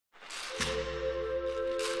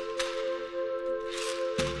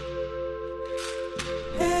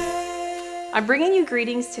I'm bringing you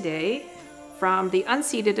greetings today from the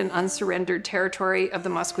unceded and unsurrendered territory of the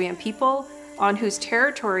Musqueam people, on whose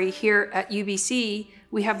territory here at UBC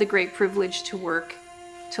we have the great privilege to work,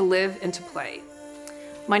 to live, and to play.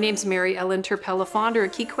 My name's Mary Ellen Turpel-Lafond, or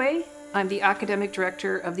Aki-Kwe. I'm the Academic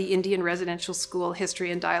Director of the Indian Residential School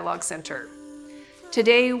History and Dialogue Center.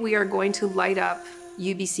 Today we are going to light up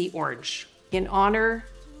UBC orange in honor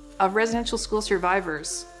of residential school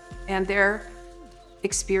survivors and their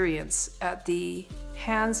experience at the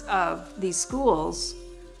hands of these schools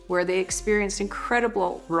where they experienced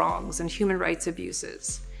incredible wrongs and human rights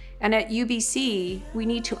abuses. And at UBC, we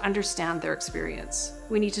need to understand their experience.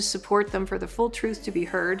 We need to support them for the full truth to be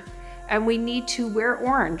heard, and we need to wear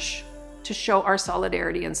orange to show our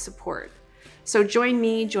solidarity and support. So join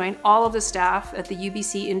me, join all of the staff at the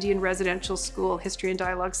UBC Indian Residential School History and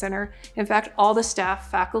Dialogue Center. In fact, all the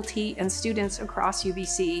staff, faculty, and students across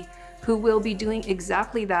UBC who will be doing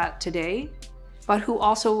exactly that today, but who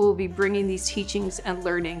also will be bringing these teachings and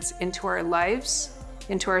learnings into our lives,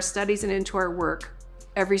 into our studies, and into our work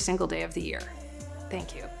every single day of the year.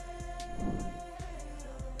 Thank you.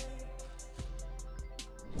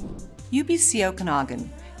 UBC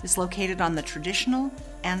Okanagan is located on the traditional,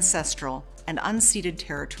 ancestral, and unceded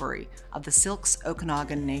territory of the Syilx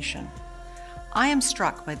Okanagan Nation. I am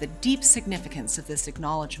struck by the deep significance of this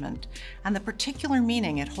acknowledgement and the particular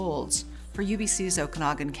meaning it holds for UBC's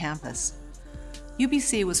Okanagan campus.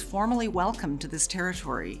 UBC was formally welcomed to this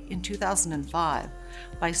territory in 2005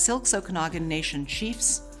 by Syilx Okanagan Nation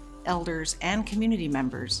chiefs, elders, and community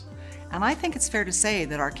members, and I think it's fair to say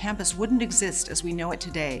that our campus wouldn't exist as we know it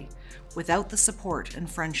today without the support and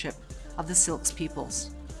friendship of the Syilx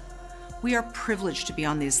peoples. We are privileged to be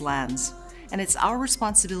on these lands, and it's our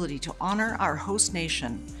responsibility to honor our host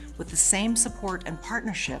nation with the same support and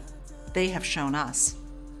partnership they have shown us.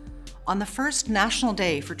 On the first National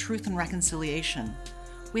Day for Truth and Reconciliation,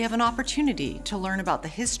 we have an opportunity to learn about the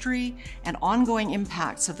history and ongoing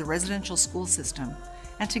impacts of the residential school system,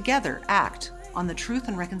 and together act on the Truth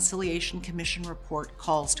and Reconciliation Commission report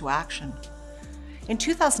calls to action. In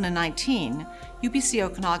 2019, UBC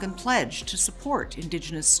Okanagan pledged to support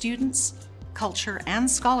Indigenous students, culture, and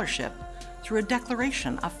scholarship through a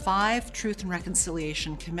declaration of 5 Truth and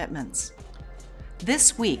Reconciliation commitments.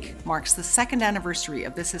 This week marks the 2nd anniversary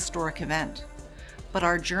of this historic event, but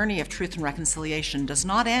our journey of truth and reconciliation does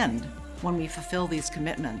not end when we fulfill these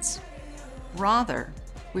commitments. Rather,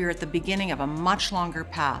 we are at the beginning of a much longer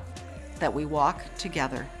path that we walk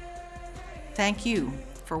together. Thank you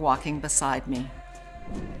for walking beside me.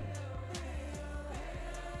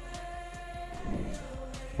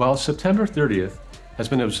 While September 30th has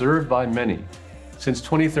been observed by many since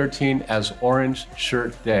 2013 as Orange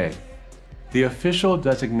Shirt Day, the official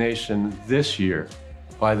designation this year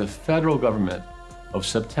by the federal government of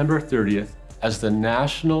September 30th as the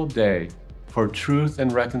National Day for Truth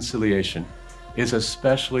and Reconciliation is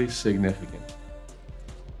especially significant.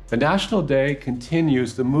 The National Day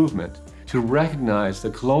continues the movement to recognize the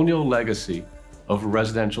colonial legacy of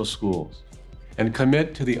residential schools and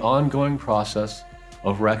commit to the ongoing process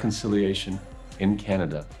of reconciliation in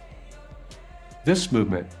Canada. This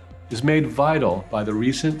movement is made vital by the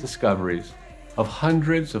recent discoveries of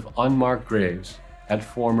hundreds of unmarked graves at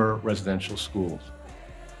former residential schools.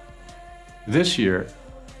 This year,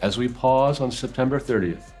 as we pause on September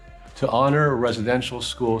 30th to honor residential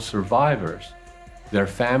school survivors, their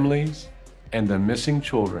families, and the missing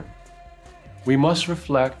children, we must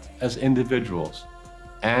reflect as individuals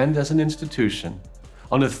and as an institution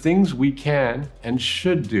on the things we can and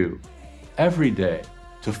should do every day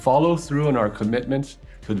to follow through on our commitments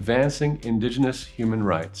to advancing Indigenous human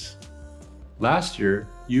rights. Last year,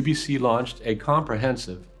 UBC launched a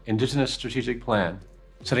comprehensive Indigenous strategic plan,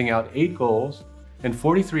 setting out 8 goals and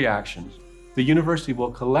 43 actions the university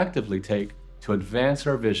will collectively take to advance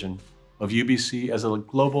our vision of UBC as a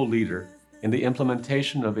global leader in the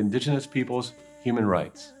implementation of Indigenous peoples' human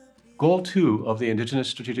rights. Goal 2 of the Indigenous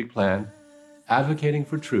strategic plan, Advocating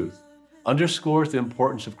for Truth, underscores the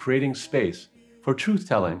importance of creating space for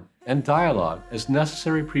truth-telling and dialogue as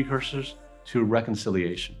necessary precursors to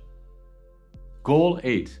reconciliation. Goal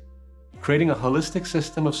 8, Creating a holistic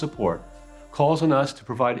system of support, calls on us to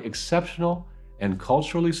provide exceptional and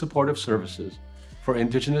culturally supportive services for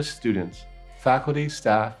Indigenous students, faculty,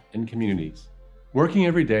 staff, and communities. Working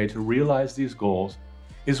every day to realize these goals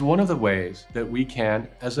is one of the ways that we can,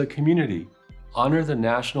 as a community, honor the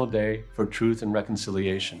National Day for Truth and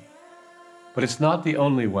Reconciliation. But it's not the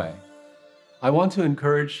only way. I want to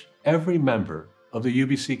encourage every member of the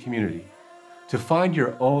UBC community to find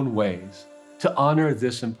your own ways to honor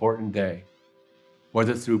this important day,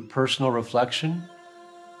 whether through personal reflection,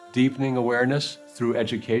 deepening awareness through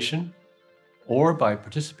education, or by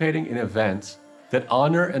participating in events that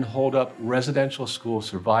honor and hold up residential school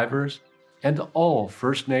survivors and all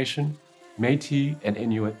First Nation, Métis, and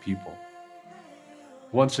Inuit people.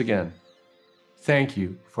 Once again, thank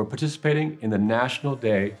you for participating in the National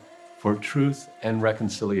Day for Truth and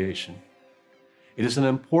Reconciliation. It is an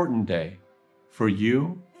important day for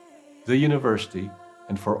you, the university,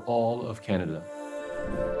 and for all of Canada.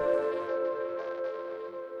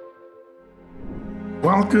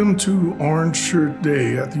 Welcome to Orange Shirt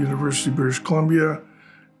Day at the University of British Columbia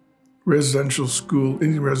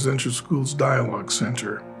Indian Residential Schools Dialogue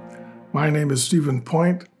Center. My name is Stephen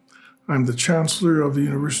Point. I'm the Chancellor of the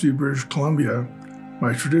University of British Columbia.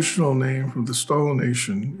 My traditional name from the Stalo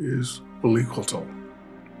Nation is Walikwalto.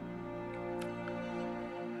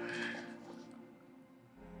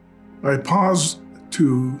 I pause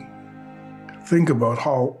to think about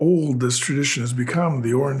how old this tradition has become,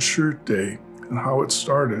 the Orange Shirt Day, and how it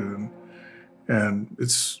started. And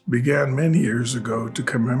it began many years ago to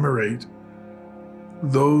commemorate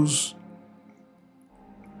those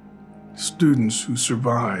students who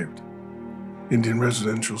survived Indian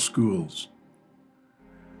residential schools.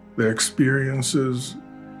 Their experiences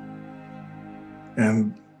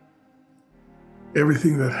and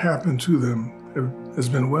everything that happened to them has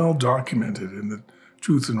been well documented in the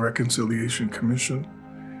Truth and Reconciliation Commission.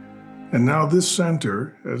 And now this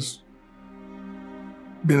center has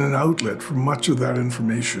been an outlet for much of that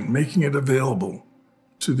information, making it available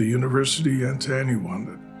to the university and to anyone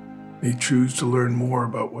that may choose to learn more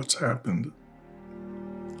about what's happened.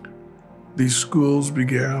 These schools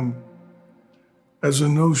began as a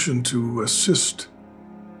notion to assist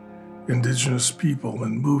Indigenous people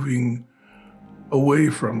in moving away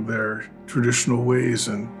from their traditional ways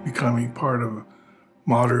and becoming part of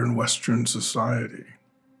modern Western society.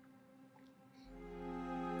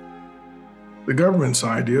 The government's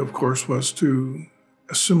idea, of course, was to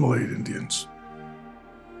assimilate Indians.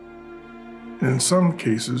 And in some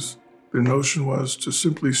cases, their notion was to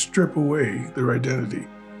simply strip away their identity,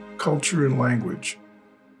 culture, and language.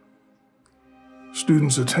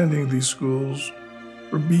 Students attending these schools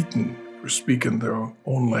were beaten for speaking their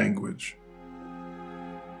own language,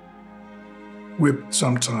 whipped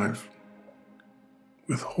sometimes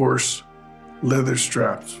with horse leather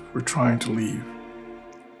straps for trying to leave.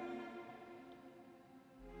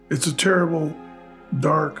 It's a terrible,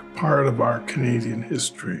 dark part of our Canadian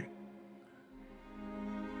history.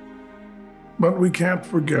 But we can't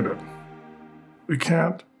forget it. We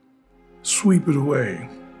can't sweep it away.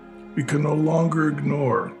 We can no longer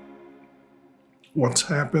ignore what's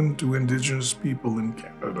happened to Indigenous people in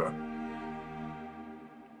Canada.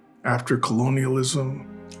 After colonialism,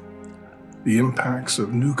 the impacts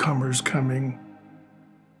of newcomers coming,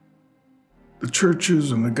 the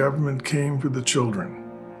churches and the government came for the children,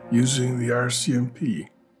 using the RCMP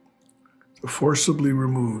to forcibly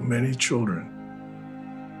remove many children.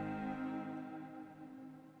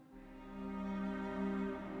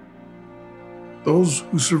 Those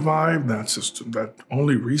who survived that system that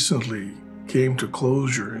only recently came to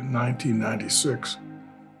closure in 1996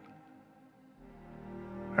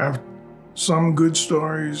 have some good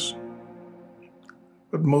stories,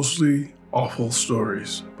 but mostly awful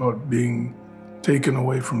stories about being taken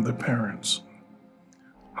away from their parents,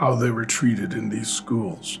 how they were treated in these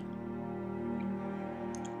schools.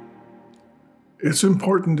 It's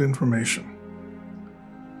important information.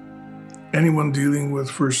 Anyone dealing with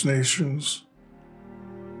First Nations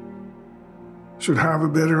should have a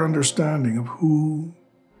better understanding of who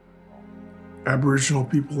Aboriginal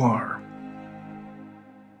people are,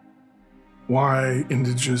 why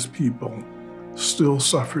Indigenous people still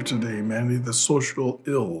suffer today many of the social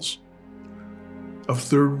ills of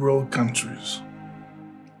third world countries.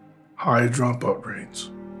 High dropout rates,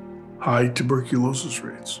 high tuberculosis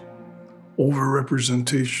rates,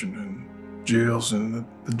 overrepresentation in jails and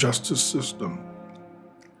the justice system.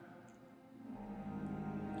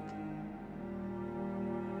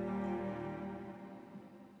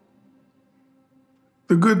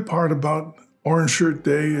 The good part about Orange Shirt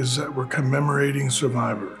Day is that we're commemorating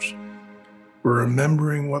survivors. We're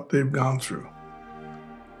remembering what they've gone through,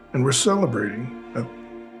 and we're celebrating that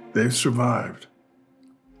they've survived.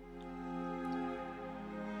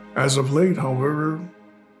 As of late, however,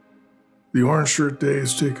 the Orange Shirt Day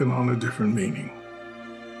has taken on a different meaning.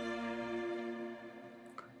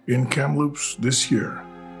 In Kamloops this year,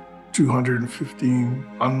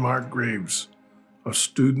 215 unmarked graves of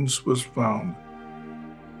students was found,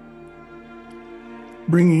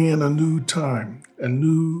 bringing in a new time, a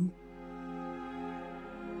new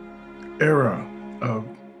era of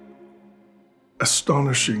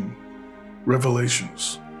astonishing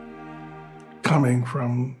revelations coming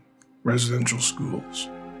from residential schools.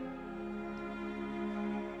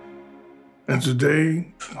 And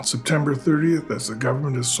today, on September 30th, as the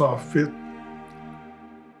government has saw fit,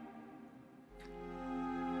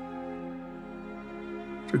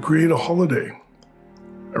 to create a holiday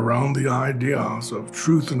around the ideas of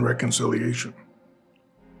truth and reconciliation.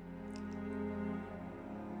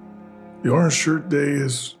 The Orange Shirt Day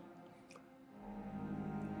has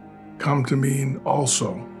come to mean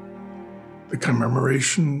also the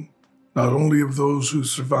commemoration not only of those who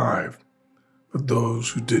survived, but those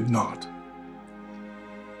who did not.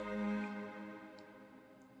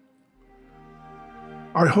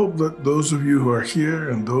 I hope that those of you who are here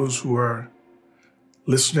and those who are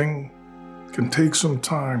listening can take some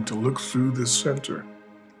time to look through this center.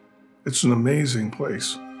 It's an amazing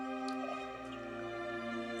place.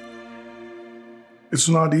 It's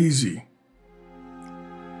not easy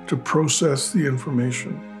to process the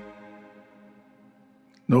information,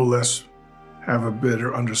 no less have a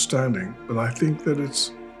better understanding, but I think that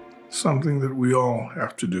it's something that we all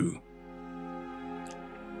have to do.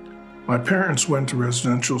 My parents went to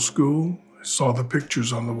residential school. I saw the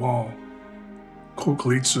pictures on the wall.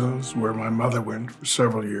 Koklitsa is where my mother went for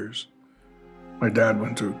several years. My dad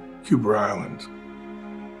went to Cuba Island.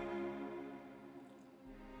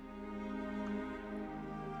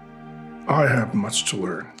 I have much to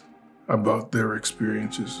learn about their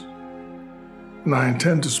experiences, and I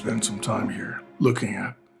intend to spend some time here looking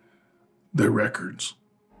at their records.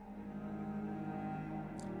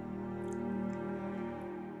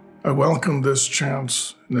 I welcome this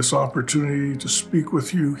chance and this opportunity to speak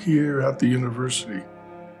with you here at the university.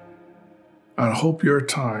 I hope your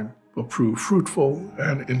time will prove fruitful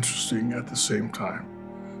and interesting at the same time.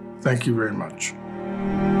 Thank you very much.